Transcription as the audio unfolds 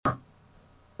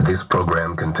This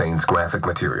program contains graphic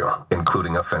material,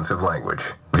 including offensive language.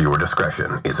 Viewer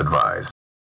discretion is advised.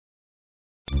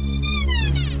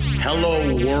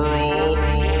 Hello, world.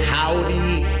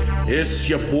 Howdy. It's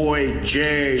your boy,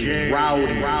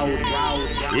 Rowdy.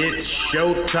 It's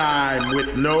showtime.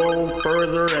 With no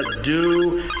further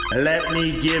ado, let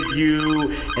me give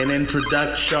you an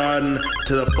introduction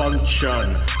to the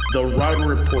function, the Rowdy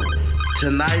Report.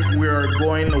 Tonight we are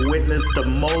going to witness the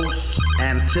most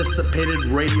anticipated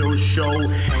radio show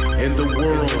in the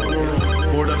world.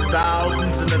 For the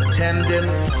thousands in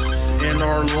attendance in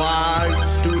our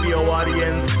live studio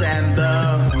audience and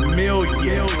the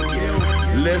millions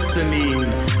listening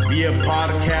via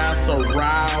podcast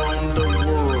around the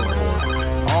world.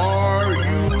 Are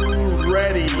you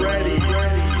ready?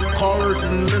 Callers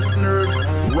and listeners,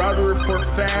 Rowdy Report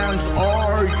fans,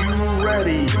 are you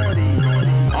ready?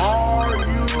 Are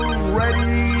you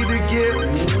ready to get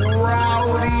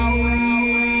rowdy?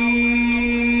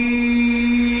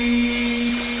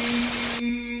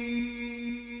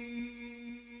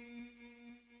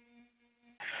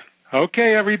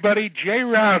 Okay, everybody, Jay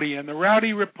Rowdy and the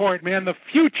Rowdy Report, man, the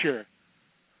future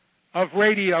of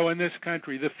radio in this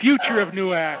country, the future of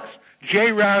new acts,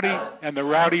 Jay Rowdy and the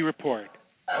Rowdy Report.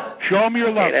 Show them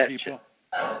your love, people.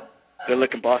 Good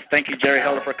looking, boss. Thank you, Jerry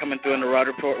Heller, for coming through in the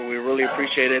Rowdy Report. We really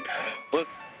appreciate it. But,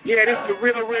 yeah, this is the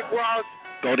real Rick Ross.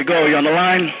 Go. You on the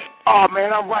line? Oh,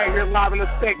 man, I'm right here live in the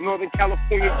state, Northern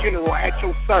California General, at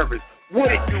your service.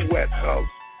 What it do, West Coast?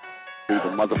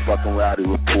 The motherfucking Rowdy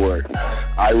Report.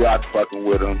 I rock fucking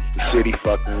with them. The city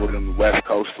fucking with them. The West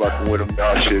Coast fucking with them.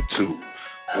 Y'all shit too.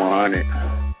 100.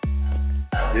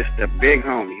 This the big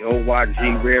homie,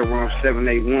 OYG Red Rum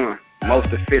 781. Most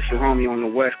official homie on the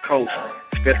West Coast,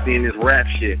 especially in this rap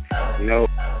shit, you know.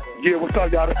 Yeah, what's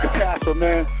up, y'all? That's the Castle,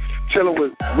 man. Chilling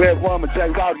with Red Rum and Jay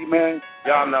Rowdy, man.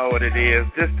 Y'all know what it is.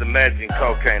 This the legend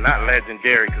Cocaine. Not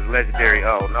legendary, because legendary,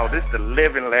 oh, no. This the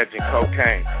living legend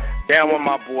Cocaine. Down with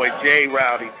my boy Jay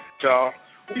Rowdy, y'all.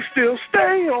 We still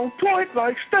stay on point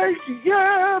like Stacey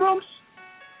Adams.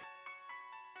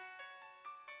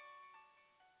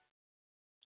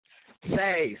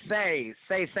 Say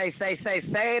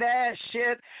that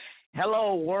shit.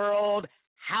 Hello, world.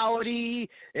 Howdy.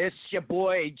 It's your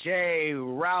boy, Jay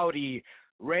Rowdy,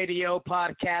 radio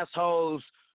podcast host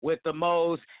with the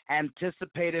most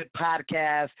anticipated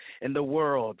podcast in the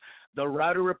world, the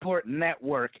Rowdy Report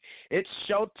Network. It's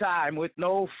showtime. With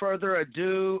no further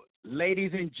ado,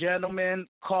 ladies and gentlemen,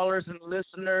 callers and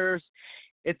listeners,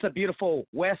 it's a beautiful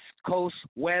West Coast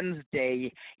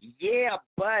Wednesday. Yeah,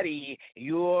 buddy,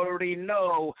 you already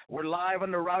know we're live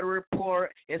on the Rowdy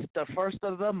Report. It's the first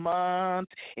of the month.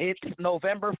 It's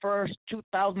November 1st,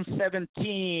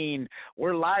 2017.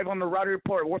 We're live on the Rowdy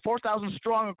Report. We're 4,000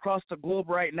 strong across the globe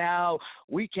right now.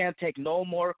 We can't take no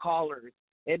more callers.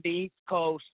 In the East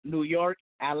Coast, New York,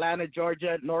 Atlanta,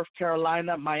 Georgia, North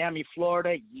Carolina, Miami,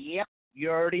 Florida. Yep. You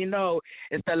already know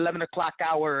it's the 11 o'clock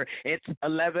hour. It's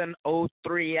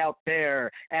 11:03 out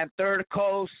there. And Third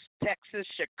Coast, Texas,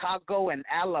 Chicago, and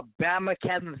Alabama,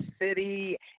 Kansas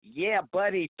City. Yeah,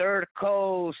 buddy, Third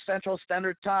Coast, Central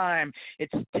Standard Time.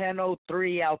 It's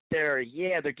 10:03 out there.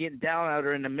 Yeah, they're getting down out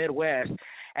there in the Midwest.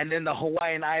 And then the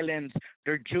Hawaiian Islands,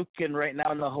 they're juking right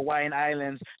now in the Hawaiian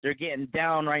Islands. They're getting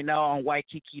down right now on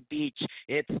Waikiki Beach.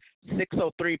 It's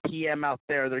 6:03 p.m. out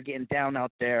there. They're getting down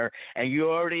out there. And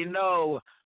you already know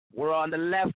we're on the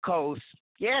left coast.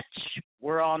 Yes,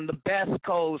 we're on the best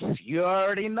coast. You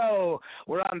already know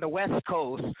we're on the West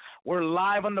Coast. We're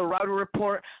live on the Rowdy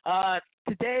Report.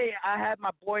 Today I had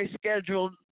my boy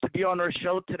scheduled to be on our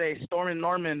show today, Stormy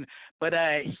Norman, but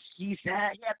he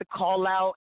had to call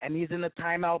out. And he's in the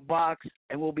timeout box,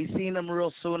 and we'll be seeing him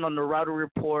real soon on the Rowdy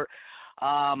Report.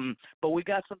 But we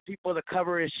got some people to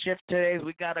cover his shift today.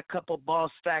 We got a couple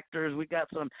boss factors. We got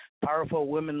some powerful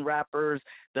women rappers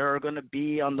that are going to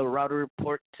be on the Rowdy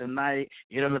Report tonight.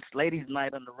 You know, it's ladies'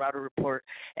 night on the Rowdy Report.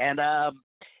 And,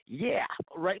 yeah,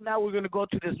 right now we're going to go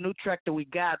to this new track that we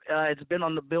got. It's been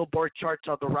on the Billboard charts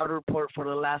on the Rowdy Report for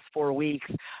the last 4 weeks.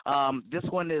 This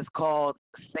one is called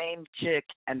Same Chick,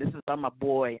 and this is by my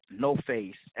boy, No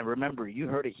Face. And remember, you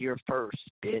heard it here first,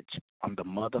 bitch, on the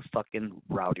motherfucking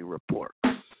Rowdy Report.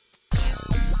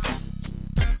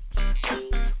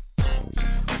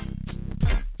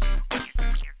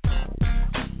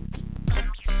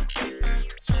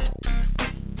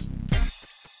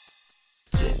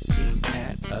 Sitting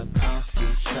at a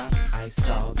coffee shop, I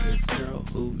saw this girl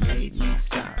who made me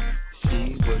stop.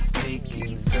 She was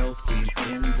taking selfies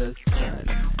in the sun.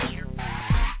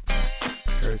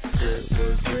 Her skirt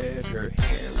was red, her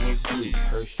hair was blue,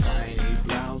 her shiny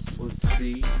blouse was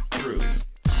see-through.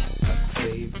 A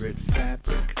favorite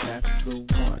fabric, that's the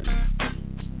one.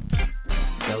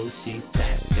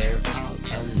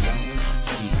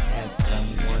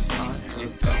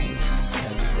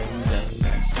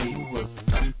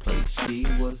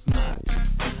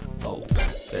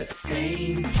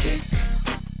 same chick.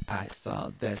 I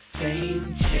saw the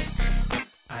same chick.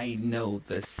 I know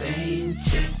the same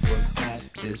chick was at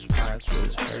this park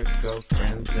with her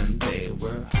girlfriends, and they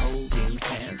were holding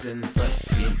hands and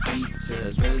brushing each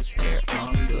other's hair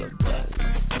on the bus.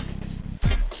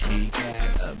 She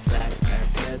had a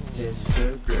backpack that said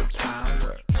sugar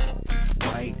power,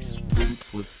 white boots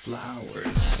with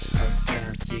flowers, a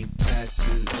fancy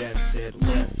tattoo that said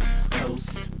West Coast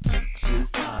bitches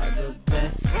are the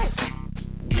best.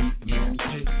 We can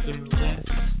take the rest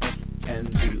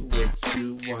and do what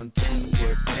you want to,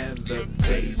 whatever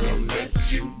they will let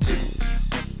you do.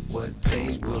 What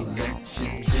they will let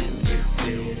you do is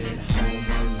sit at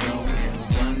home alone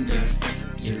and wonder,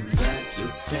 is that the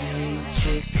same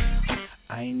chick?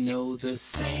 I know the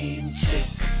same chick.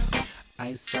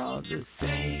 I saw the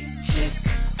same chick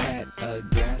at a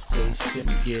gas station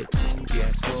getting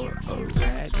gas for a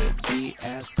raggedy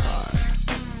ass car.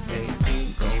 They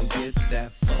ain't gon' get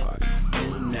that far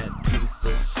in that piece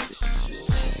of shit.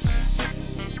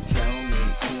 Tell me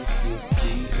if you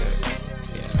see her.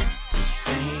 Yeah, the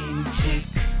same chick.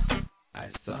 I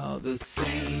saw the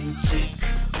same chick.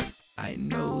 I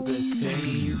know the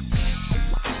same.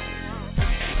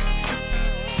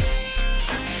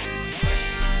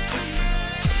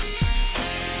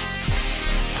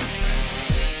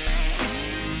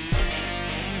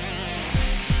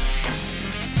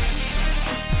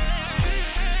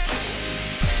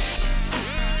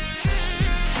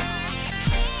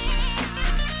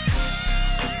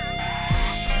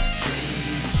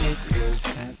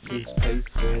 Place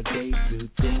where they do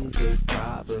things they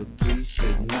probably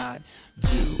should not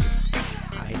do.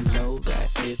 I know that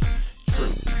it's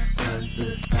true, 'cause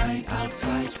the sign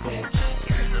outside said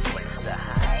here's a place to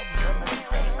hide from the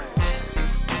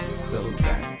so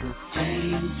that's the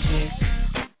same chick.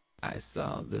 I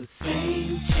saw the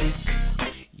same chick.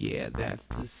 Yeah, that's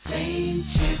the same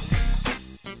chick.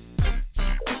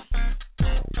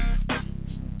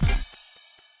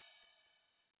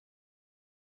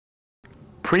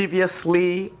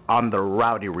 Previously on the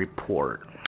Rowdy Report.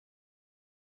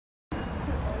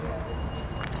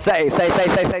 Say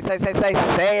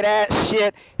that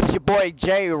shit. It's your boy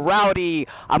Jay Rowdy.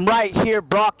 I'm right here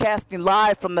broadcasting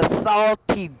live from the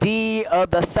Salty D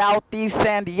of the Southeast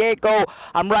San Diego.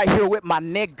 I'm right here with my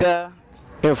nigga.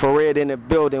 Infrared in the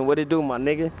building. What it do, my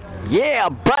nigga? Yeah,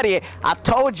 buddy. I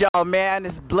told y'all, man,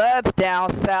 it's bloods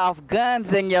down south, guns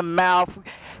in your mouth.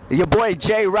 Your boy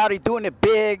Jay Rowdy doing it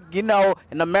big, you know,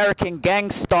 an American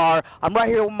gangstar. I'm right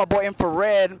here with my boy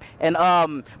Infrared. And,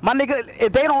 my nigga,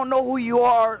 if they don't know who you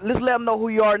are, let's let them know who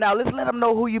you are now. Let's let them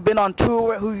know who you been on tour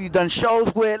with, who you done shows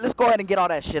with. Let's go ahead and get all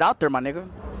that shit out there, my nigga.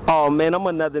 Oh, man, I'm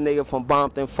another nigga from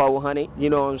Bompton 400. You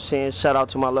know what I'm saying? Shout out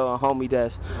to my little homie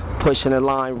that's pushing the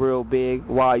line real big,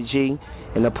 YG.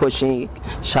 And the pushing,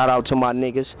 shout out to my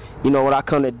niggas. You know what, I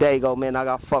come to Dago, man, I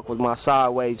got fucked with my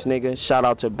sideways nigga. Shout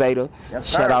out to Beta. Yes,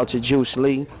 shout out to Juice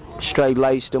Lee. Straight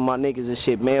laced to my niggas and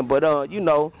shit, man. But, you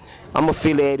know, I'm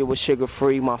affiliated with Sugar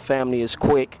Free. My family is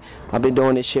quick. I've been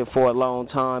doing this shit for a long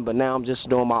time, but now I'm just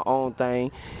doing my own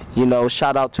thing. You know,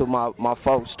 shout out to my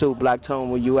folks, too. Black Tone,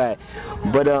 where you at?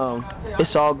 But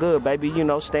it's all good, baby. You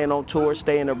know, staying on tour,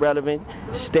 staying irrelevant,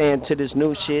 staying to this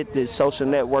new shit, this social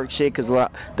network shit, because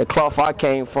the cloth I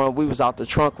came from, we was out the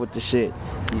trunk with the shit.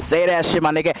 Say that shit,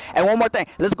 my nigga. And one more thing.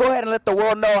 Let's go ahead and let the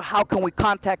world know how can we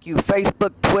contact you.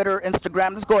 Facebook, Twitter,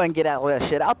 Instagram. Let's go ahead and get all that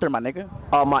shit out there, my nigga.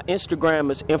 My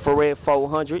Instagram is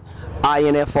infrared400,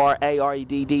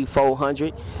 INFRAREDD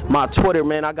 400. My Twitter,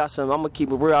 man, I'm going to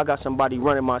keep it real. I got somebody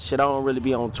running my shit. I don't really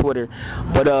be on Twitter.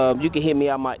 But you can hit me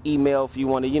at my email if you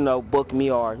want to, you know, book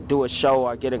me or do a show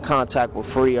or get in contact with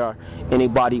Free or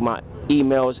anybody. My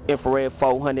email is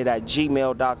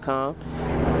infrared400@gmail.com.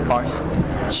 Or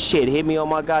shit, hit me on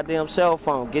my goddamn cell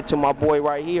phone. Get to my boy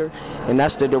right here, and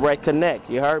that's the direct connect.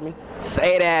 You heard me?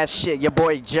 Say that shit, your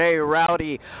boy Jay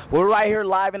Rowdy. We're right here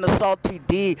live in the Salty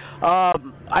D.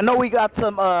 I know we got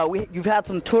some. You've had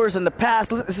some tours in the past.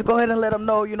 Let's go ahead and let them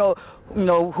know. You know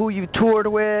who you toured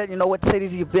with. You know what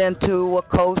cities you've been to, what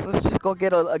coast. Let's just go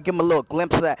give them a little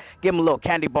glimpse of that. Give them a little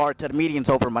candy bar to the meeting's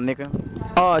over, my nigga.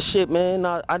 Oh shit, man.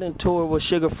 I didn't tour with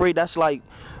Sugar Free. That's like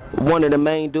one of the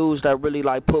main dudes that really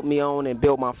like put me on and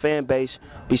built my fan base.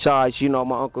 Besides, you know,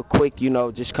 my Uncle Quick, you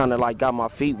know, just kind of like got my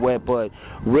feet wet. But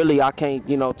really, I can't,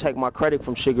 you know, take my credit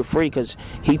from Sugar Free because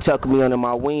he took me under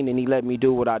my wing and he let me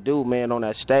do what I do, man, on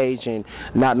that stage. And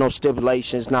not no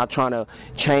stipulations, not trying to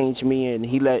change me. And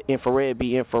he let Infrared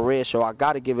be Infrared. So I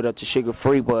got to give it up to Sugar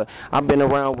Free. But I've been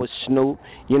around with Snoop,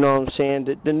 you know what I'm saying,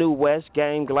 the New West,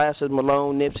 Game, Glasses,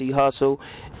 Malone, Nipsey Hussle,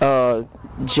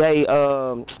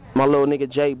 my little nigga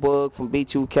J Bug from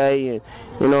B2K, and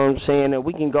you know what I'm saying. And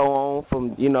we can go on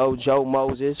from Joe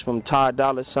Moses, from Ty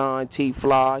Dolla $ign, T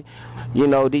Fly.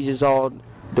 These is all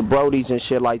the Brodies and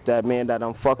shit like that, man, that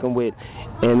I'm fucking with.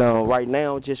 And right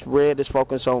now, just Red is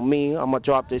focused on me. I'm going to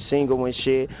drop this single and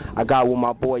shit I got with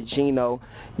my boy Gino.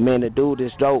 Man, the dude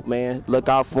is dope, man. Look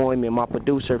out for him. And my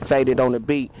producer, Faded on the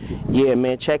beat. Yeah,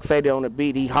 man, check Faded on the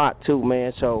beat. He hot, too,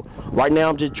 man. So right now,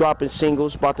 I'm just dropping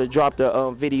singles. About to drop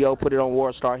the video, put it on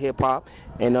World Star Hip Hop.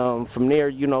 And from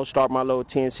there, start my little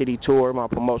 10-city tour, my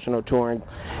promotional tour,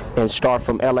 and start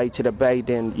from L.A. to the Bay.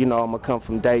 Then, I'm going to come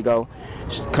from Dago.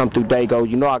 Come through Dago.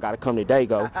 I got to come to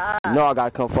Dago. I got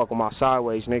to come fuck with my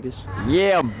sideways niggas.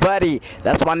 Yeah, buddy.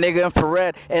 That's my nigga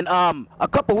Infrared. And a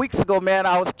couple weeks ago, man,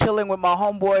 I was chilling with my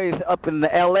homeboys up in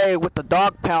the L.A. with the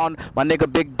Dog Pound, my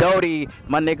nigga Big Doty,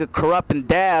 my nigga Corrupt and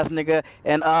Daz, nigga.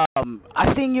 And I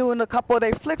seen you in a couple of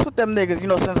their flicks with them niggas,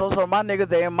 since those are my niggas,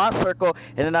 they in my circle.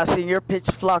 And then I seen your pitch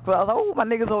flock. I was like, oh, my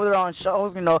niggas over there on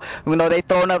shows, they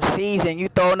throwing up C's and you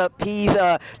throwing up P's.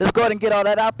 Let's go ahead and get all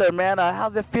that out there, man.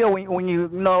 How's it feel when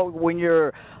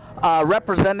you're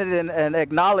represented and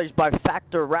acknowledged by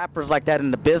factor rappers like that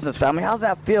in the business family? How's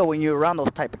that feel when you're around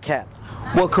those type of cats?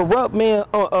 Well, Corrupt, man,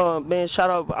 man, shout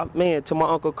out, man, to my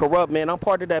uncle Corrupt, man. I'm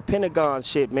part of that Pentagon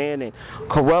shit, man, and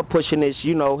Corrupt pushing this,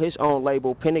 his own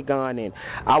label, Pentagon, and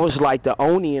I was like the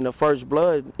only in the First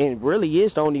Blood, and really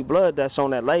is the only blood that's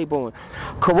on that label.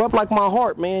 And Corrupt like my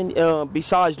heart, man.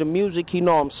 Besides the music,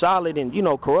 I'm solid, and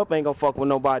Corrupt ain't gonna fuck with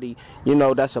nobody,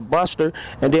 that's a buster.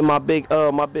 And then my big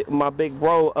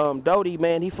bro, Doty,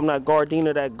 man, he from that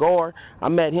Gardena, that Gar. I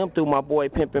met him through my boy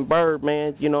Pimpin' Bird,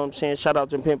 man. You know what I'm saying? Shout out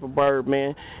to Pimpin' Bird, man.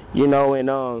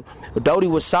 And Doty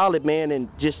was solid, man, and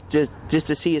just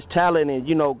to see his talent, and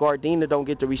Gardena don't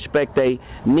get the respect they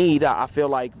need. I feel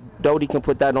like Doty can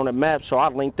put that on the map, so I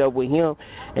linked up with him,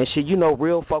 and shit,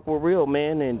 real fuck with real,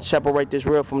 man, and separate this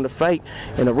real from the fake,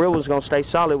 and the real was gonna stay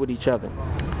solid with each other.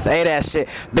 Say that shit.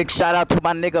 Big shout out to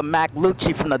my nigga Mac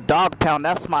Lucci from the Dog Pound.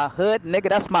 That's my hood nigga.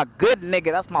 That's my good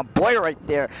nigga. That's my boy right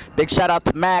there. Big shout out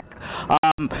to Mac.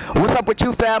 What's up with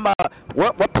you, fam?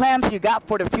 What plans you got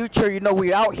for the future?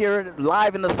 We out here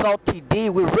live in the Salty D.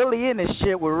 We're really in this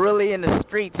shit. We're really in the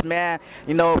streets, man.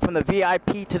 From the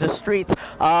VIP to the streets.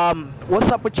 What's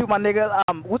up with you, my nigga?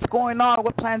 What's going on?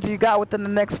 What plans you got within the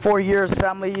next 4 years,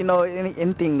 family?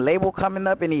 Anything label coming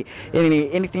up?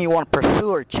 Anything you want to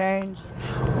pursue or change?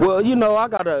 Well, I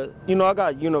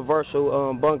got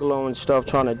Universal Bungalow and stuff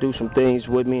trying to do some things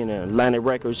with me, and Atlantic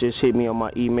Records just hit me on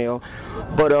my email.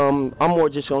 But I'm more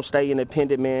just gonna stay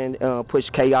independent, man. Push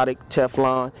Chaotic,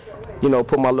 Teflon,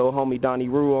 put my little homie Donnie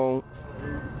Rue on.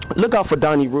 Look out for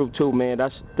Donnie Rue too, man.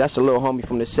 That's a little homie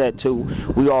from the set too.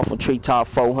 We all from Treetop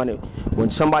 400.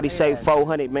 When somebody say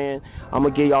 400, man, I'm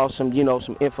gonna give y'all some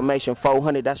information.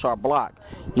 400, that's our block.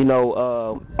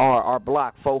 Our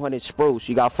block, 400 Spruce.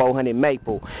 You got 400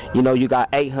 Maple. You got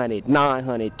 800,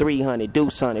 900, 300,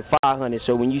 Deuce 100, 500.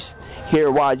 So when you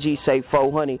hear YG say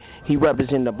 400, he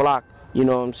represents the block. You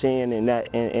know what I'm saying?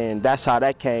 And that's how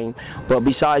that came. But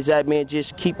besides that, man,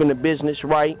 just keeping the business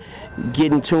right,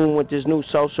 getting tuned with this new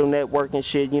social networking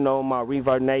shit, my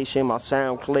Reverb Nation, my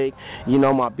SoundClick,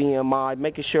 my BMI,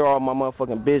 making sure all my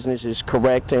motherfucking business is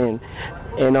correct, and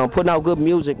putting out good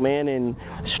music, man, and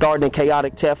starting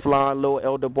Chaotic Teflon, Lil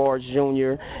Elder Barge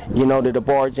Jr., the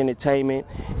Barge Entertainment,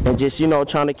 and just,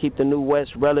 trying to keep the New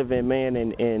West relevant, man,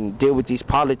 and deal with these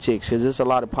politics, because there's a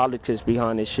lot of politics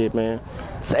behind this shit, man.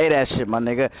 Say that shit, my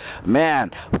nigga. Man,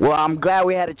 well, I'm glad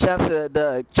we had a chance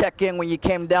to check in when you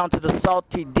came down to the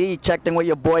Salty D. Checked in with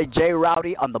your boy J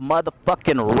Rowdy on the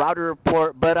motherfucking Rowdy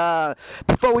Report. But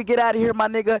before we get out of here, my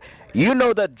nigga, you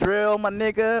know the drill, my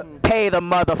nigga. Pay the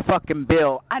motherfucking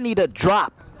bill. I need a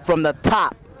drop from the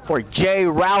top for J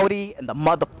Rowdy and the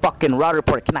motherfucking Rowdy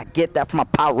Report. Can I get that from my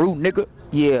Paru, nigga?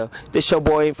 Yeah, this your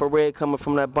boy Infrared coming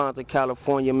from that Bonta,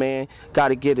 California, man.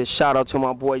 Gotta give a shout out to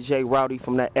my boy J Rowdy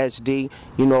from that SD,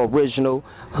 original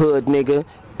hood nigga,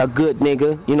 a good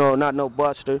nigga, not no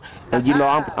buster. And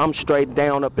I'm straight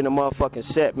down up in the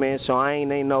motherfucking set, man. So I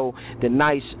ain't no the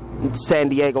nice San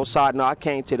Diego side. No, I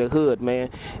came to the hood, man.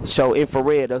 So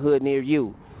Infrared, a hood near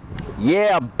you.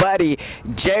 Yeah, buddy.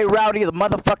 J Rowdy, the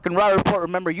motherfucking Rowdy Report.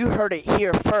 Remember, you heard it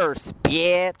here first,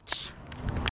 bitch.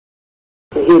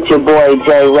 It's your boy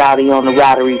J Rowdy on the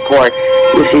Rowdy Report.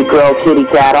 It's your girl Kitty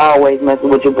Cat, always messing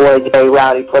with your boy J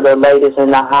Rowdy for the latest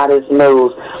and the hottest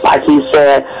news. Like he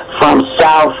said, from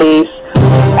Southeast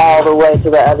all the way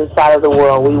to the other side of the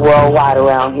world. We worldwide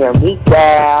around here. Meet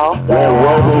Gal. Red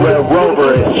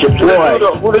Rover, it's your boy.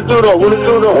 What it do though?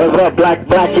 What's up, Black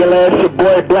your ass, your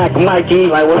boy Black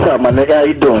Mikey. Like, what's up, my nigga? How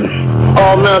you doing?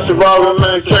 Oh man, surviving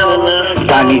man, Kenny man.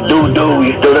 Johnny Doo,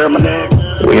 you still there, my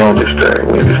nigga? We on this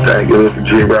thing. Give us to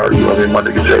J Rowdy, you know what I mean? My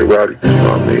nigga J Rowdy. You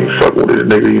know what I mean? Fuck with this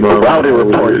nigga, you know what I mean? Rowdy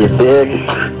report, you dig?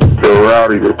 The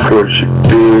Rowdy report, you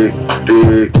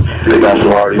dig. They got some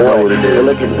already know what it is.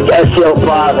 Look at SL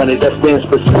 500, that stands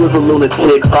for Swivel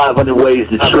Lunatic 500 Ways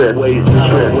to Trip.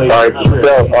 Alright,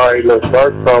 look,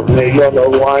 first off, man, you don't know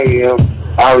who I am.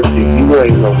 Obviously, you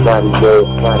ain't nobody, bro.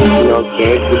 You know what I'm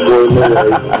saying? It's your boy,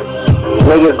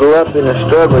 nigga grew up in the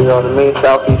struggle, you know what I mean?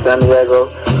 Southeast San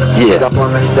Diego. Yeah. Up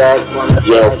on the stack.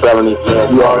 Yeah, 70.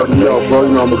 You already know, bro.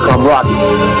 You know I'm gonna come rocky.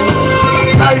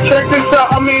 Hey, check this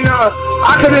out.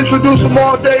 I could introduce them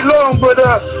all day long, but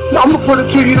I'm gonna put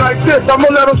it to you like this. I'm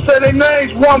gonna let them say their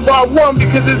names one by one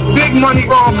because it's big money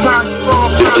going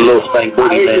on. Just a little spank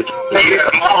booty, man.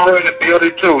 I'm in the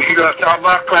building too. You gonna talk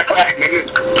about clack, nigga?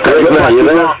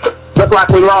 Look like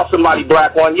we lost somebody,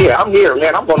 Black One. Yeah, I'm here,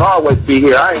 man. I'm gonna always be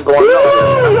here. I ain't going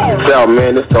nowhere. Tell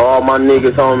man, this to all my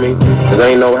niggas, homie. Cause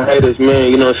ain't no haters,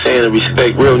 man. You know what I'm saying?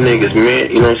 Respect real niggas,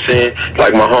 man. You know what I'm saying?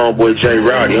 Like my homeboy J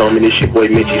Rowdy, homie. This your boy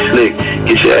Mitchy Slick.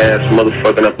 Get your ass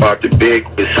motherfucking up out the bed.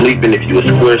 Quit sleeping. If you a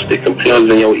square stick and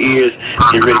plugs in your ears,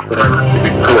 get ready for that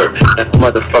report. That's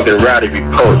motherfucking Rowdy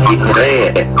report.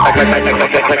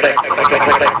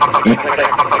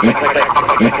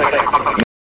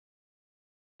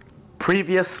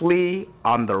 Previously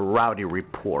on the Rowdy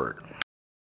Report.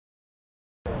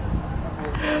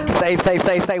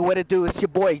 Say what it do. It's your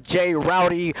boy Jay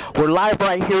Rowdy. We're live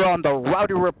right here on the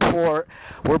Rowdy Report.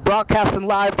 We're broadcasting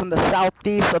live from the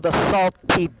southeast of the Salt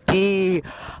PD.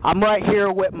 I'm right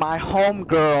here with my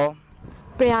homegirl,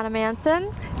 Brianna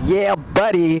Manson. Yeah,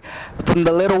 buddy, from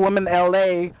the Little Women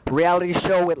LA reality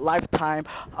show with Lifetime.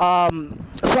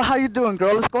 So how you doing,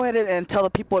 girl? Let's go ahead and tell the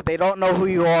people if they don't know who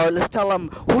you are. Let's tell them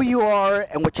who you are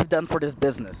and what you've done for this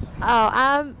business. Well,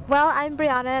 I'm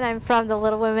Brianna, and I'm from the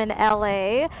Little Women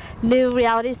LA new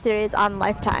reality series on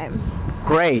Lifetime.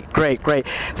 Great.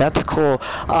 That's cool.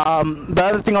 The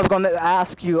other thing I was going to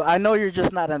ask you, I know you're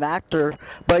just not an actor,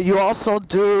 but you also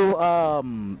do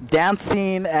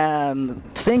dancing and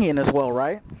singing as well,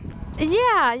 right?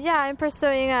 Yeah, I'm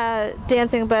pursuing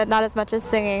dancing, but not as much as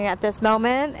singing at this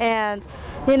moment. And,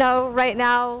 right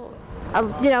now,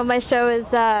 my show is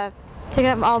taking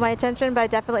up all my attention, but I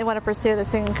definitely want to pursue the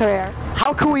singing career.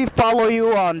 How can we follow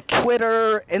you on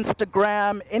Twitter,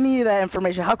 Instagram, any of that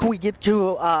information? How can we get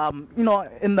you,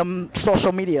 in the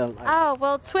social media? Oh,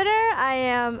 well, Twitter, I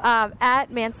am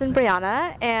at Manson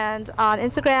Brianna, and on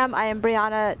Instagram, I am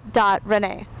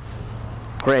Brianna.Renee.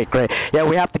 Great. Yeah,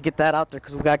 we have to get that out there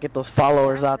because we got to get those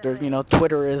followers out there.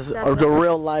 Twitter is the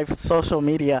real life social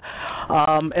media.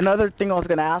 Another thing I was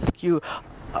going to ask you,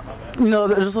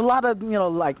 there's a lot of,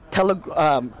 like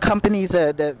companies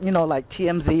that like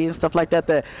TMZ and stuff like that,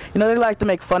 they like to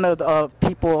make fun of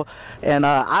people, and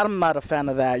I'm not a fan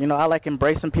of that. I like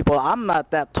embracing people. I'm not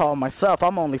that tall myself.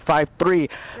 I'm only 5'3",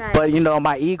 right. But,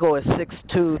 my ego is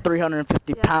 6'2",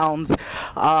 350 pounds.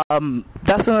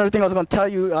 That's another thing I was going to tell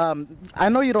you. I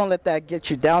know you don't let that get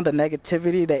you down, the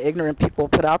negativity that ignorant people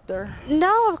put out there.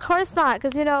 No, of course not,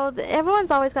 because,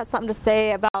 everyone's always got something to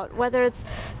say about whether it's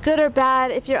good or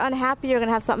bad. If you're unhappy, you're going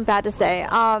to have something bad to say.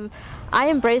 I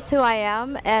embrace who I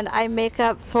am, and I make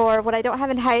up for what I don't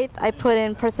have in height. I put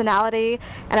in personality,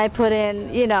 and I put in,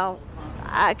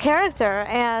 character,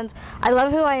 and I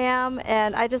love who I am,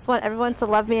 and I just want everyone to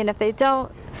love me, and if they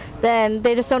don't, then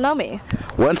they just don't know me.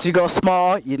 Once you go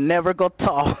small, you never go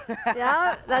tall.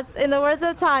 Yeah, that's in the words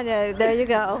of Tanya. There you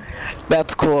go. That's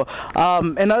cool.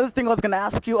 Another thing I was going to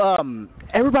ask you,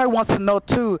 everybody wants to know,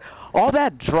 too, all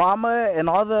that drama and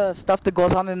all the stuff that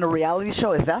goes on in the reality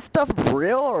show, is that stuff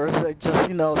real, or is it just,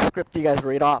 script you guys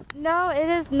read off? No, it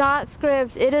is not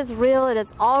script. It is real. It is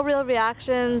all real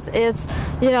reactions. It's,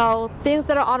 things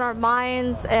that are on our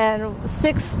minds, and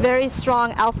 6 very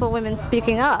strong alpha women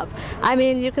speaking up. I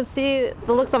mean, you can see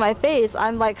the looks on my face.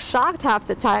 I'm, shocked half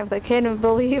the time. I can't even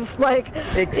believe,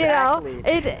 exactly.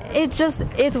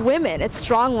 It's women. It's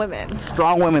strong women.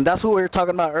 Strong women. That's what we were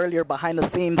talking about earlier behind the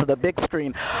scenes of the big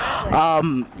screen.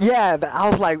 Yeah, I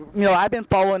was like, I've been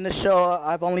following this show.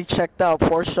 I've only checked out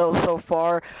 4 shows so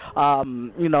far.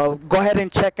 Go ahead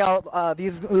and check out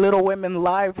these Little Women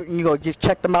live. Just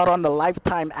check them out on the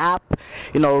Lifetime app.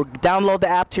 Download the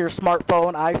app to your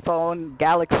smartphone, iPhone,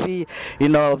 Galaxy.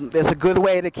 It's a good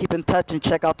way to keep in touch and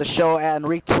check out the show and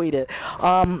retweet it.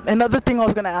 Another thing I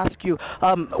was going to ask you,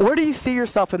 where do you see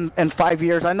yourself in 5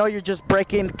 years? I know you're just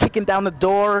kicking down the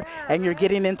door, and you're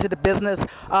getting into the business.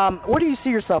 Where do you see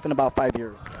yourself in about 5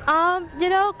 years?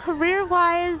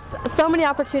 Career-wise, so many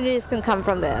opportunities can come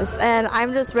from this, and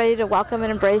I'm just ready to welcome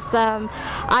and embrace them.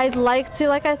 I'd like to,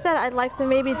 like I said, I'd like to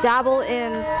maybe dabble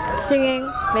in singing,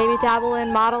 maybe dabble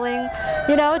in modeling,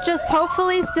 you know, just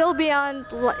hopefully still be on,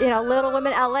 you know, Little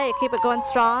Women LA, keep it going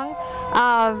strong.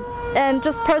 And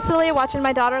just personally watching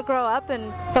my daughter grow up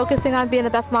and focusing on being the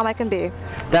best mom I can be.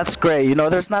 That's great. You know,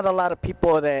 there's not a lot of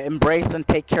people that embrace and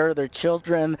take care of their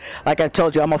children. Like I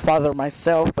told you, I'm a father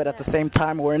myself, but at the same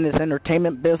time, we're in this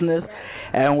entertainment business,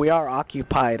 and we are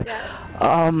occupied.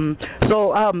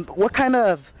 What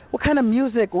kind of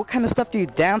music, what kind of stuff do you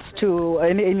dance to?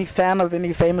 Any fan of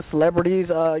any famous celebrities?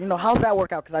 You know, how's that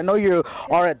work out? Because I know you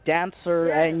are a dancer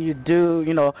and you do,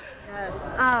 you know.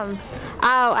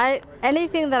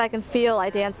 Anything that I can feel, I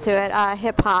dance to it.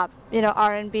 Hip hop, you know,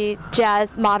 R&B, jazz,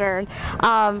 modern.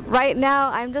 Right now,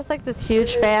 I'm just like this huge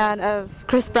fan of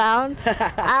Chris Brown.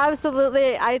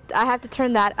 Absolutely, I have to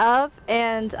turn that up.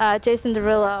 And Jason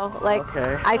Derulo, like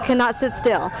I cannot sit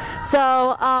still.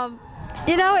 So,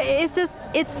 you know,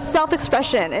 it's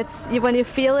self-expression. It's when you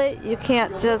feel it, you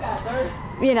can't just,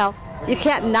 you know, you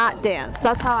can't not dance.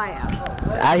 That's how I am.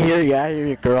 I hear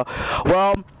you, girl.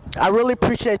 Well, I really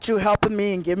appreciate you helping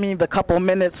me and giving me the couple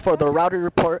minutes for the Rowdy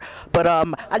Report. But I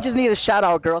just need a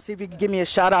shout-out, girl. See if you can give me a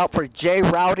shout-out for Jay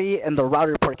Rowdy and the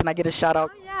Rowdy Report. Can I get a shout-out?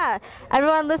 Oh, yeah.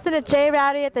 Everyone listen to Jay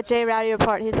Rowdy at the Jay Rowdy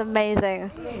Report. He's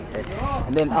amazing.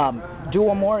 And then do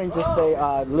one more and just say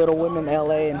Little Women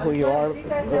LA and who you are.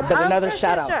 But another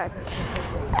shout-out. Sure.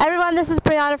 Everyone, this is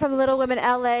Brianna from Little Women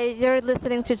LA. You're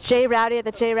listening to Jay Rowdy at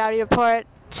the Jay Rowdy Report.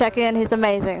 Check in. He's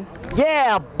amazing.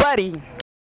 Yeah, buddy.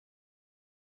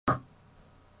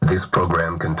 This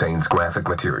program contains graphic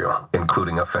material,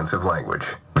 including offensive language.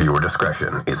 Viewer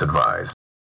discretion is advised.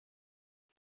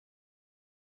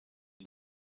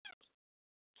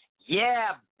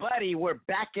 Yeah, buddy, we're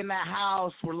back in the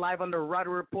house. We're live on the Rowdy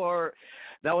Report.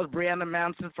 That was Brianna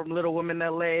Manson from Little Women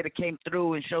LA that came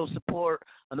through and showed support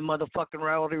on the motherfucking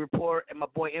Rowdy Report. And my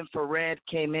boy Infrared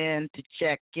came in to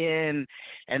check in.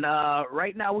 And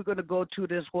right now we're going to go to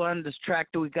this track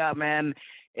that we got, man,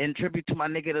 in tribute to my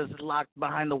nigga that's locked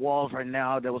behind the walls right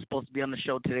now that was supposed to be on the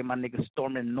show today, my nigga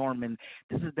Stormin' Norman.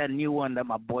 This is that new one that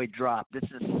my boy dropped. This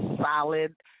is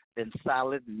Solid Then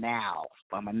Solid Now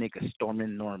by my nigga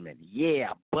Stormin' Norman.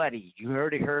 Yeah, buddy, you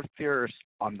heard it here first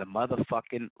on the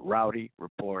motherfucking Rowdy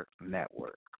Report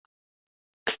Network.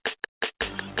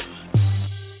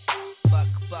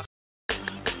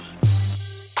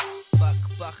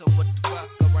 Fuckin' with the fuck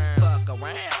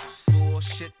around.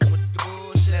 Bullshitting with the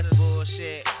bullshit. That's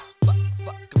bullshit.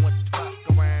 Fucking with the fuck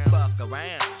around.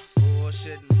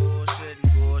 Bullshitting.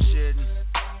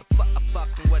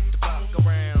 Fucking with the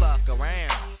fuck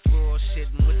around.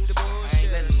 Bullshitting with the bullshit.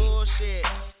 Ain't that bullshit.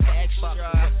 Extra.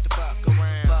 Fucking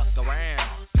with the fuck around.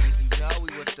 You know we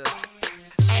with the.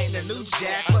 Ain't a new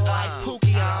jack, but like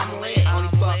Pookie, I'm lit. Only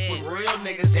fuck with real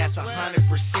niggas, that's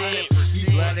 100%. You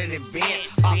blooded and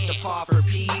bent off the par for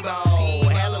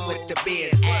Peebo. Hella with the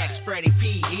biz. Ask Freddie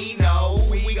P. He know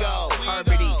we go.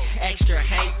 Herbity, extra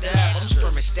hate up. I'm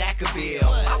strumming stack a bill.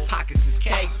 My pockets is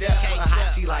caked up. A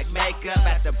hot tea like makeup.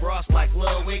 At the bros like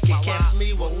Lil Wicked. Catch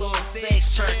me with Lil Six.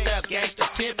 Turned up gangsta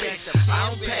pimpin'. I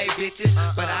don't pay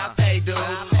bitches, but I pay dudes.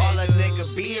 All a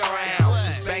nigga be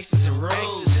around. Some spaces and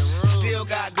rules. Still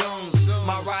got goons.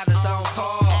 My riders on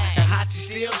call. And Hachi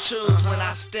still choose when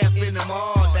I step in the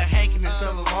mall. The hankiness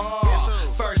of them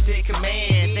all. First in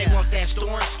command. They want that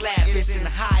storm slap. It's in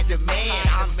high demand.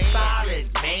 I'm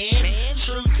solid, man.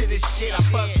 True to this shit. I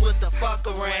fuck with the fuck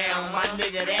around. My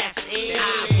nigga, that's it.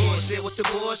 Bullshit with the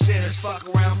bullshitters. Fuck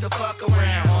around with the fuck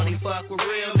around. Only fuck with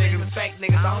real niggas. And fake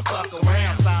niggas don't fuck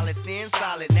around. Solid then,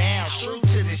 solid now. True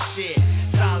to this shit.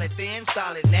 Solid then,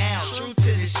 solid now. True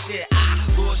to this shit.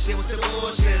 Bullshit with the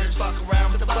bullshitters. Fuck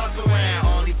around with the fuck around.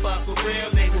 Only fuck with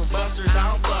real niggas. Busters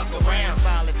don't fuck around.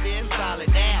 Solid then, solid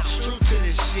now. True to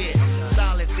this shit.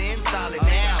 Solid then, solid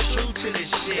now. True to this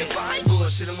shit. If I ain't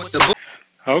bullshitting with the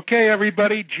Okay,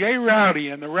 everybody, Jay Rowdy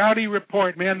and the Rowdy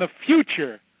Report, man, the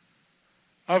future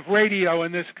of radio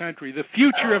in this country, the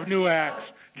future of new acts,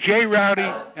 Jay Rowdy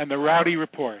and the Rowdy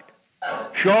Report.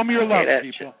 Show them your love,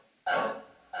 people.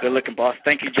 Good looking, boss.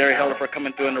 Thank you, Jerry Heller, for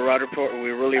coming through in the Rowdy Report.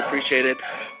 We really appreciate it.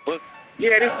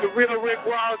 Yeah, this is the real Rick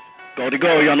Ross. Go,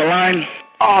 you on the line?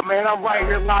 Oh, man, I'm right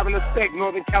here live in the state,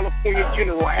 Northern California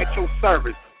General, at your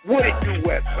service. What it do,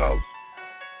 West Coast?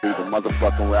 The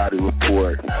motherfucking Rowdy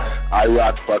Report. I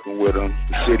rock fucking with them.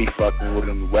 The city fucking with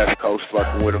them. The West Coast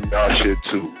fucking with them. Y'all shit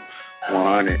too.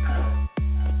 100.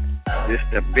 This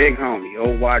the big homie,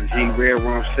 OYG Red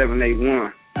Rum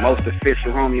 781. Most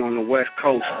official homie on the West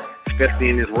Coast, especially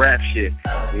in this rap shit,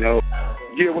 you know.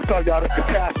 Yeah, what's up, y'all? It's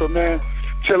Picasso, man.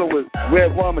 chilling with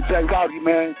Red Rum and Jay Rowdy,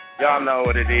 man. Y'all know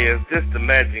what it is. This the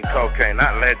legend Cocaine,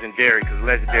 not legendary, because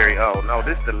legendary, oh no,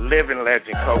 this the living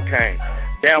legend Cocaine.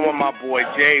 Down with my boy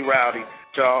Jay Rowdy,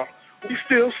 y'all. We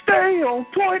still stay on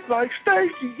point like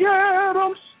Stacey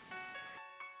Adams.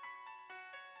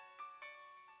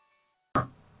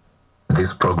 This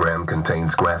program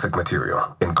contains graphic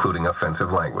material, including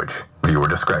offensive language. Viewer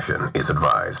discretion is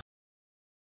advised.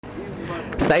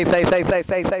 Say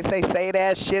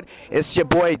that shit. It's your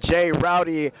boy Jay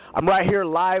Rowdy. I'm right here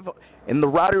live in the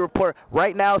Rowdy Report.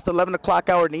 Right now it's the 11 o'clock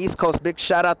hour in the East Coast. Big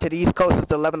shout out to the East Coast. It's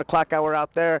the 11 o'clock hour out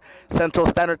there. Central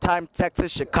Standard Time,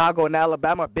 Texas, Chicago, and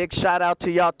Alabama. Big shout out to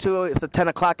y'all too. It's the 10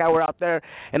 o'clock hour out there.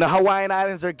 And the Hawaiian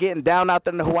Islands are getting down out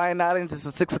there in the Hawaiian Islands. It's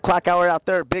the 6 o'clock hour out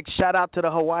there. Big shout out to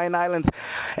the Hawaiian Islands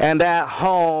and at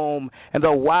home. And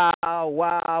the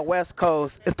wild West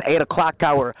Coast. It's the 8 o'clock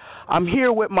hour. I'm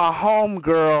here with my home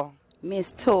girl, Miss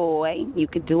Toy. You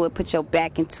could do it, put your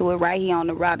back into it right here on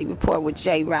the Rowdy Report with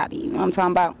Jay Rowdy. You know what I'm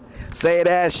talking about? Say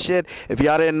that shit. If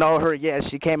y'all didn't know her, yeah,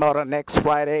 she came out on next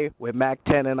Friday with Mac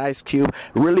 10 and Ice Cube.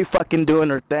 Really fucking doing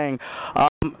her thing.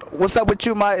 What's up with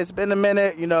you, Ma? It's been a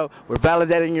minute. You know, we're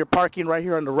validating your parking right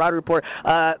here on the Rowdy Report.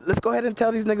 Let's go ahead and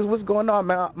tell these niggas what's going on,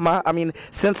 man. I mean,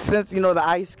 since you know the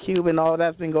Ice Cube and all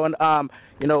that's been going,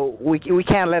 you know, we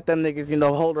can't let them niggas, you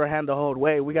know, hold our hand the whole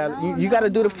way. We got you got to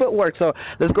do the footwork. So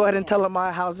let's go ahead and tell them,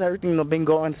 Ma, how's everything been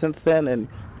going since then and.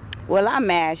 Well, I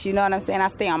mash, you know what I'm saying?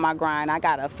 I stay on my grind. I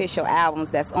got official albums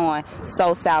that's on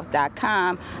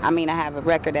SoulSouth.com. I mean, I have a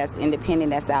record that's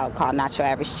independent that's out called Not Your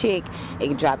Average Chick.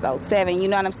 It dropped 07. You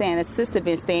know what I'm saying? The sister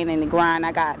been staying in the grind.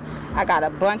 I got a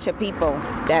bunch of people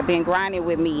that been grinding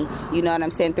with me, you know what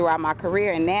I'm saying, throughout my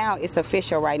career. And now it's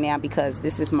official right now because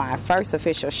this is my first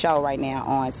official show right now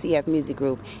on CF Music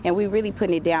Group. And we really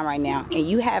putting it down right now. And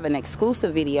you have an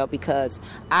exclusive video because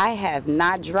I have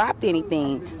not dropped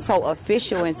anything so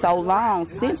official and so long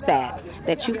since that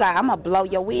you got, I'm going to blow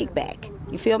your wig back.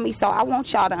 You feel me? So I want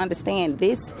y'all to understand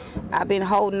this. I've been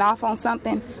holding off on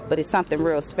something, but it's something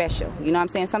real special. You know what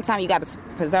I'm saying? Sometimes you got to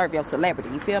preserve your celebrity.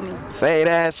 You feel me? Say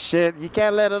that shit. You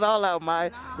can't let it all out, Ma.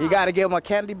 You got to give them a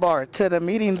candy bar till the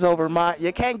meeting's over, Ma.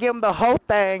 You can't give them the whole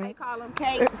thing. They call them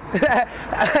cake.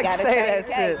 Gotta say that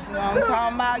shit. You know what I'm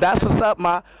talking about? That's what's up,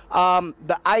 Ma.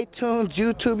 The iTunes,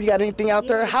 YouTube, you got anything out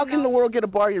there? How can the world get to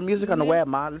borrow your music on the web,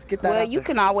 Ma? Let's get that Well, out you there.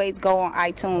 can always go on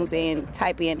iTunes and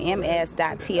type in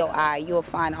ms.toi. You'll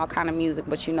find all kind of music,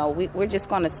 but you know, we're just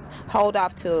going to hold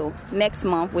off till next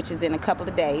month, which is in a couple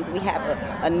of days. We have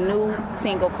a new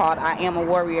single called I Am a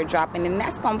Warrior dropping, and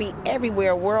that's going to be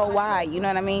everywhere worldwide, you know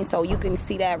what I mean? So you can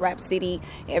see that Rap City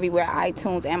everywhere,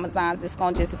 iTunes, Amazon. It's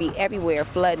going to just be everywhere,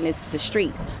 flooding the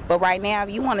streets. But right now, if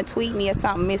you want to tweet me or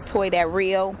something, Miss Toy That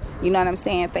Real, you know what I'm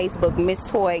saying, Facebook, Miss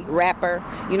Toy Rapper,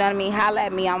 you know what I mean? Holla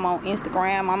at me. I'm on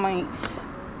Instagram. I'm on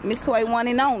Miss Toy One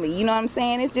and Only. You know what I'm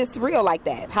saying? It's just real like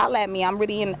that. Holla at me. I'm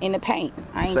really in the paint.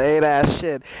 Say that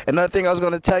shit. Another thing I was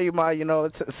going to tell you, Ma, you know,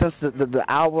 since the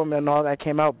album and all that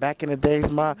came out back in the days,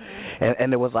 Ma,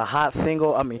 and it was a hot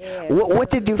single, I mean, what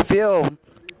did you feel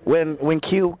when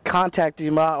Q contacted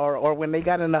you, Ma, or when they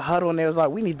got in the huddle and they was like,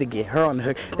 we need to get her on the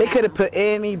hook? They could have put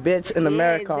any bitch in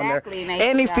America on there,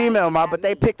 any female, Ma, but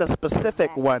they picked a specific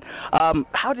one.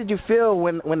 How did you feel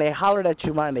when they hollered at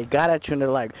you, Ma, and they got at you and they're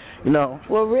like, you know?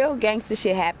 Well, real gangster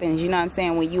shit happens, you know what I'm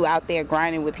saying, when you out there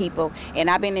grinding with people.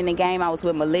 And I've been in the game. I was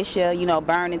with Militia, you know,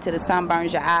 Burn Until the Sun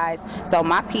Burns Your Eyes. So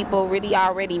my people really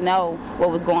already know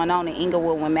what was going on in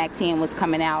Inglewood when Mac 10 was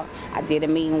coming out. I did a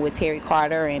meeting with Terry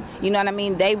Carter, and you know what I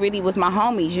mean? They really was my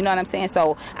homies, you know what I'm saying?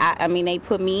 So, I mean, they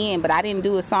put me in, but I didn't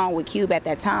do a song with Cube at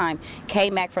that time.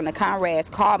 K-Mac from the Conrads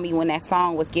called me when that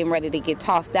song was getting ready to get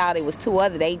tossed out. It was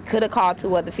they could have called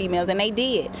 2 other females, and they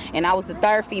did. And I was the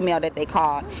 3rd female that they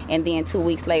called. And then 2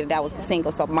 weeks later, that was the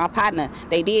single. So my partner,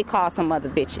 they did call some other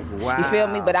bitches. Wow. You feel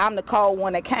me? But I'm the cold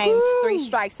one that came 3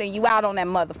 strikes and you out on that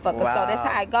motherfucker. Wow. So that's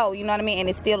how it go, you know what I mean? And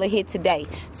it's still a hit today.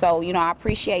 So, you know, I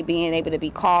appreciate being able to be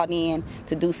called in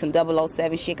to do some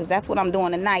 007 shit, because that's what I'm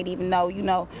doing tonight, even though, you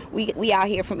know, we out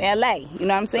here from L.A., you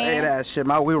know what I'm saying? Say that shit,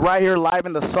 Ma. We're right here live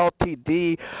in the Salty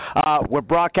D. We're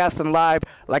broadcasting live.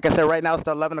 Like I said, right now it's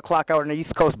the 11 o'clock hour on the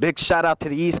East Coast. Big shout out to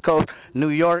the East Coast, New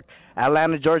York,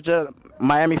 Atlanta, Georgia,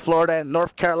 Miami, Florida, and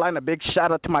North Carolina. Big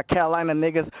shout out to my Carolina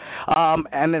niggas.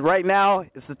 And then right now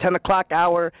it's the 10 o'clock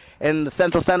hour in the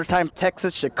Central Standard Time,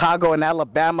 Texas, Chicago, and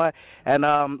Alabama. And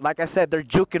like I said, they're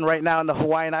juking right now in the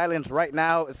Hawaiian Islands. Right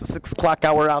now it's the 6 o'clock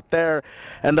hour out there.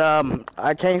 And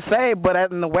I can't say, but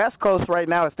in the West Coast right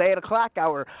now it's the 8 o'clock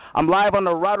hour. I'm live on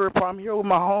the Rowdy Report. I'm here with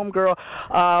my homegirl.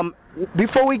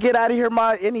 before we get out of here,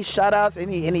 Ma, any shout-outs,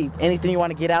 anything you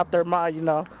want to get out there, Ma, you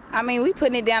know? I mean, we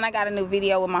putting it down. I got a new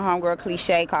video with my homegirl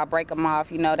Cliche called Break 'Em Off.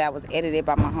 You know, that was edited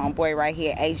by my homeboy right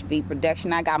here, HB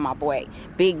Production. I got my boy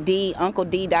Big D, Uncle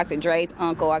D, Dr. Dre's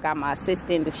uncle. I got my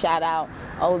assistant to shout out,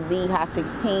 OZ, Hot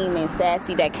 16, and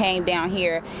Sassy that came down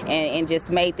here and just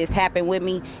made this happen with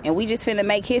me. And we just finna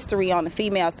make history on the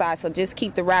female side, so just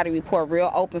keep the Rowdy Report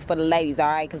real open for the ladies, all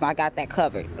right? Because I got that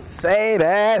covered. Say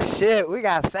that shit. We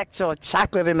got sexual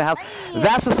chocolate in the house.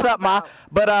 That's what's up, Ma.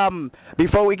 But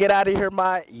before we get out of here,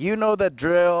 Ma, you know the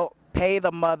drill. Pay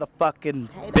the motherfucking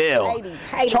bill.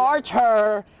 Charge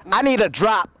her. I need a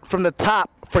drop from the top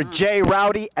for J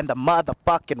Rowdy and the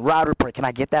motherfucking Rowdy Report. Can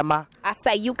I get that, Ma? I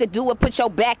say you could do it, put your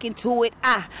back into it.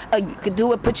 You could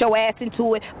do it, put your ass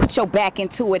into it, put your back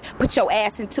into it, put your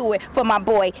ass into it for my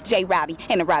boy J Rowdy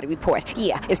and the Rowdy Report.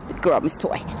 Yeah, it's the girl, Miss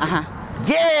Toy.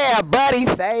 Yeah, buddy,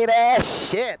 say that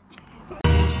shit.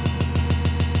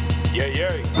 Yeah.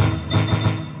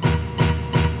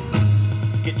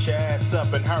 Get your ass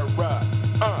up and hurry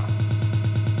up.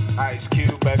 Ice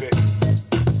Cube, baby.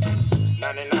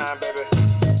 99, baby.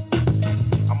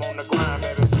 I'm on the grind,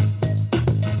 baby.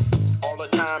 All the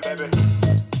time, baby.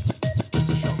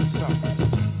 Show me something.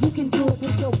 You can do it,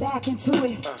 put your back into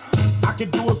it. I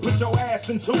can do it, put your ass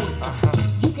into it.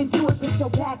 You can do it, put your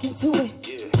back into it.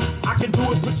 I can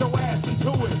do it, put your ass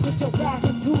into it. Put your back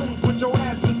into it. Put your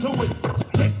ass into it.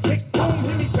 Tick, tick, boom,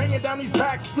 hit me banging down these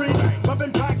back streets.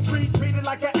 Loving Black Street, treated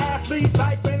like an athlete.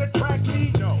 Life ain't a track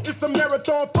meet. It's a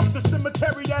marathon, fuck the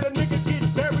cemetery that a nigga gets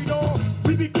buried on.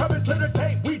 We be coming to the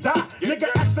day we die. Nigga,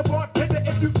 ask the bartender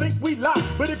if you think we lie.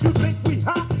 But if you think we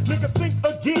hot, nigga, think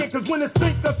again. Cause when it's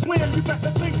sink or swim, you got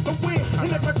to think to win.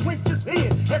 And if I drink this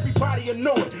in, everybody will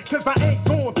know it. Cause I ain't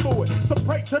going for it. So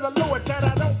pray to the Lord that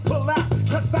I don't pull out.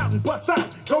 Cuss out and bust out.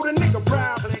 Go to nigga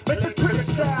round. Make the trigger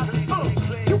shout.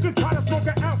 You can try to smoke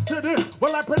an ounce to this.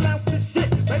 While I pronounce this shit.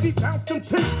 Baby, bounce them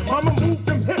tits. Mama, move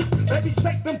them hips. Baby,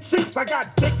 shake them cheeks. I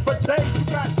got dick for days. You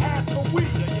got ass for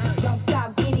weeks. Don't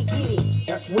stop, get it.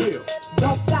 That's real.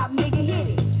 Don't stop, nigga, hit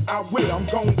it. I will. I'm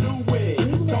gon' do it.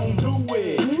 Gon' do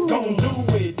it. Gon' do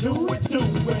it. Do it.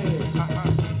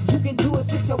 You can do it,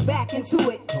 put your back into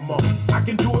it. Come on. I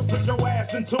can do it, put your ass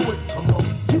into it. Come on.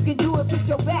 You can do it, put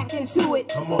your back into it.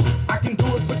 Come on. I can do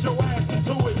it, put your ass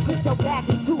into it. Put your back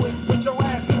into it. Put your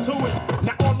ass into it.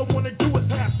 Now all I wanna do is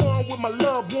have fun with my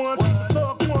loved ones.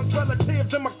 Loved ones,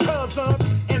 relatives, and my cousins.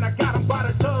 And I got them by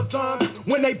the dozens.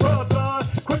 When they buzz on,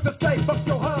 quick to say, fuck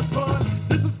your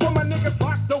husband. This is for my niggas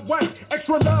locked away.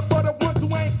 Extra love for the ones who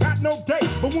ain't got no date.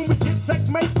 But when we get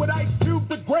checkmate with Ice Cube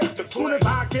the Great, as soon as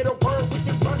I get a word, we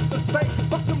can rush the state.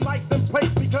 Fuck them lights and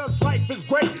plates because life is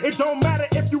great. It don't matter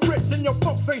if you rich and your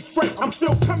folks ain't straight. I'm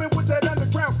still coming with that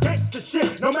underground gangster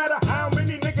shit. No matter how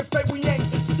many niggas say we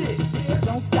ain't the shit.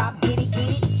 Don't stop, get it.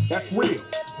 That's real.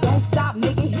 Don't stop,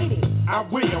 nigga, hit it. I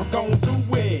will. I'm gon' do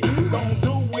it. Gon'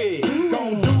 do it.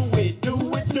 Gon' do it. Do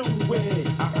it.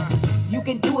 You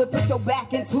can do it, put your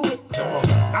back into it.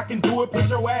 I can do it, put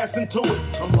your ass into it.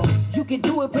 You can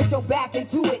do it, put your back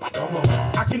into it.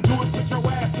 I can do it, put your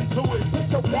ass into it. Put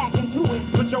your back into it.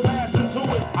 Put your ass into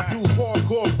it. I do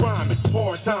hardcore rhyming,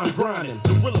 hard time grinding.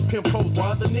 Gorilla pimp hoes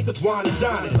while other niggas wine and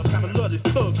dining. I love this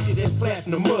thug shit, that splash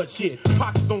in the mud shit.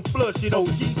 Pockets don't flood shit,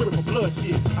 OG grip for blood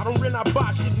shit. I don't rent, I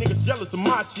buy shit, niggas jealous of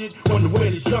my shit. Wonder where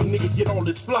this young nigga get all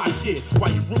this fly shit.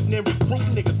 While you rootin' and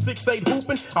recruiting, niggas 6'8"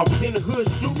 hooping. I was in the hood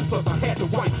shooting, plus I had the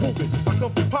white whooping. I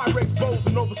come from Pyrex bowls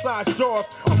and oversized jars.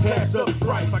 I'm passed up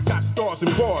stripes, I got stars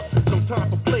and bars. No time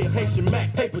for player Haitian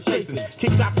Mac, paper chasing.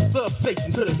 Kicked out the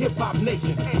substation to the hip hop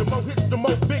nation. The more hits, the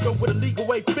more bigger with illegal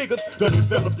way figures. Done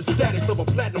develop the status of a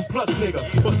platinum plus nigga.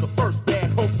 But the first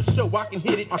bad hope for sure, I can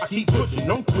hit it. I keep pushing,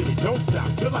 don't quit it, don't stop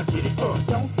till I get it.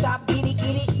 Don't stop, get it.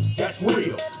 That's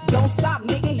real. Don't stop,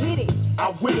 nigga, hit it. I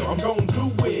will, I'm gon'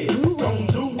 do it. Gon'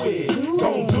 do it.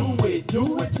 Gon' do it.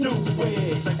 Do it.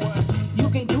 You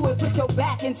can do it, put your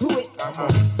back into it.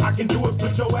 I can do it,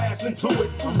 put your ass into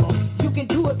it. You can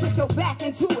do it, put your back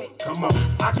into it. Come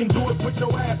on. I can do it, put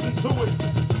your ass into it.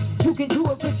 You can do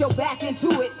it, put your back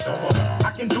into it.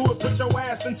 I can do it, put your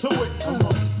ass into it.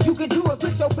 You can do it,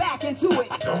 put your back into it.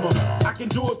 I can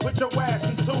do it, put your ass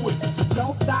into it.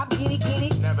 Don't stop, get it.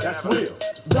 That's real.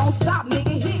 Don't stop,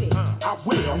 nigga, hit it. I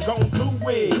will, I'm gon' do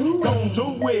it. Gon'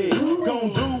 do it.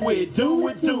 Gon' do it. Do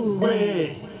it.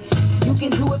 You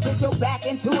can do it, put your back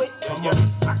into it.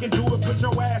 I can do it, put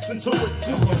your ass into it.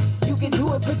 You can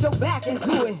do it, put your back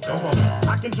into it.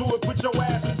 I can do it, put your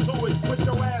ass into it. Put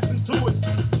your ass into it.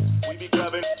 We be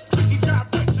clubbing. We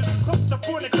got pictures, close to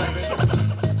 40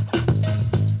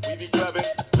 We be clubbing.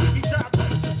 We got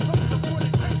pictures, close to 40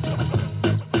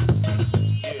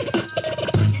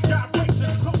 We got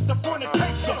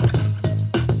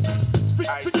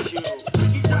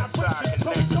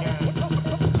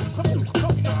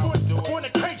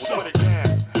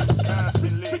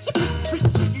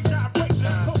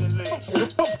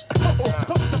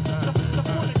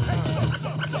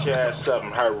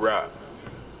something hurt rock.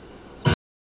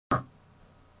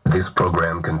 This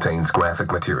program contains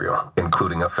graphic material,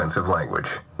 including offensive language.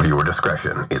 Viewer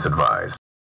discretion is advised.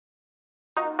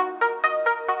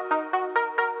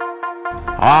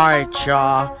 Alright,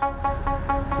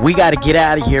 y'all. We gotta get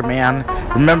out of here, man.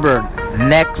 Remember,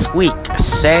 next week,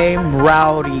 same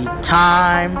rowdy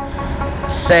time,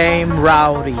 same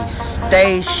rowdy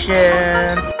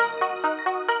station.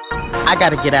 I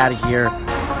gotta get out of here.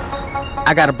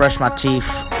 I gotta brush my teeth.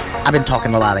 I've been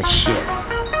talking a lot of shit.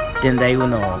 Then they will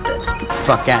know that. Get the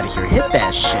fuck out of here. Hit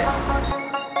that shit.